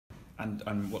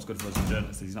And what's good for us as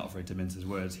journalists is he's not afraid to mince his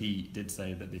words. He did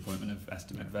say that the appointment of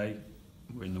Esther McVey,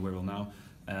 we're in the Wirral now,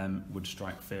 would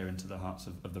strike fear into the hearts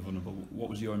of the vulnerable. What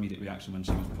was your immediate reaction when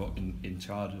she was put in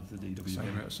charge of the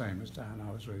DWP? Same as Dan.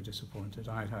 I was really disappointed.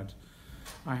 I had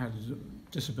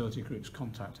disability groups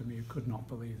contacting me who could not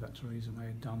believe that Theresa May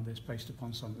had done this based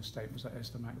upon some of the statements that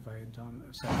Esther McVey had done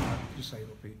about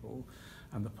disabled people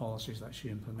and the policies that she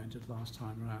implemented last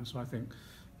time around. So I think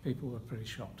people were pretty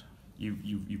shocked.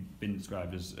 You've been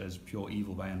described as pure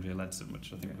evil by Andrea Leadsom,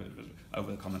 which I think was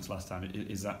over the comments last time.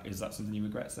 Is that something you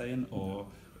regret saying, or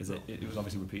is it was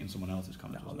obviously repeating someone else's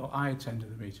comment? No, I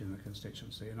attended the meeting in the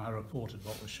constituency and I reported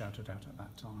what was shouted out at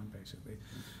that time, basically.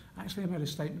 Actually, I made a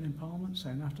statement in Parliament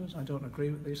saying afterwards, I don't agree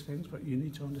with these things, but you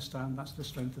need to understand that's the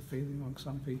strength of feeling among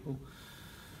some people.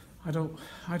 I don't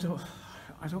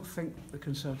think the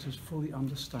Conservatives fully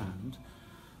understand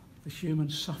the human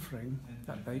suffering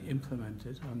that they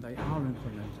implemented and they are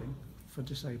implementing for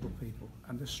disabled people,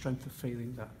 and the strength of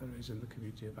feeling that there is in the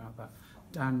community about that.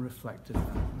 Dan reflected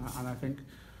that, and I think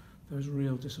there was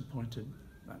real disappointed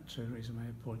that Theresa May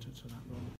appointed to that role.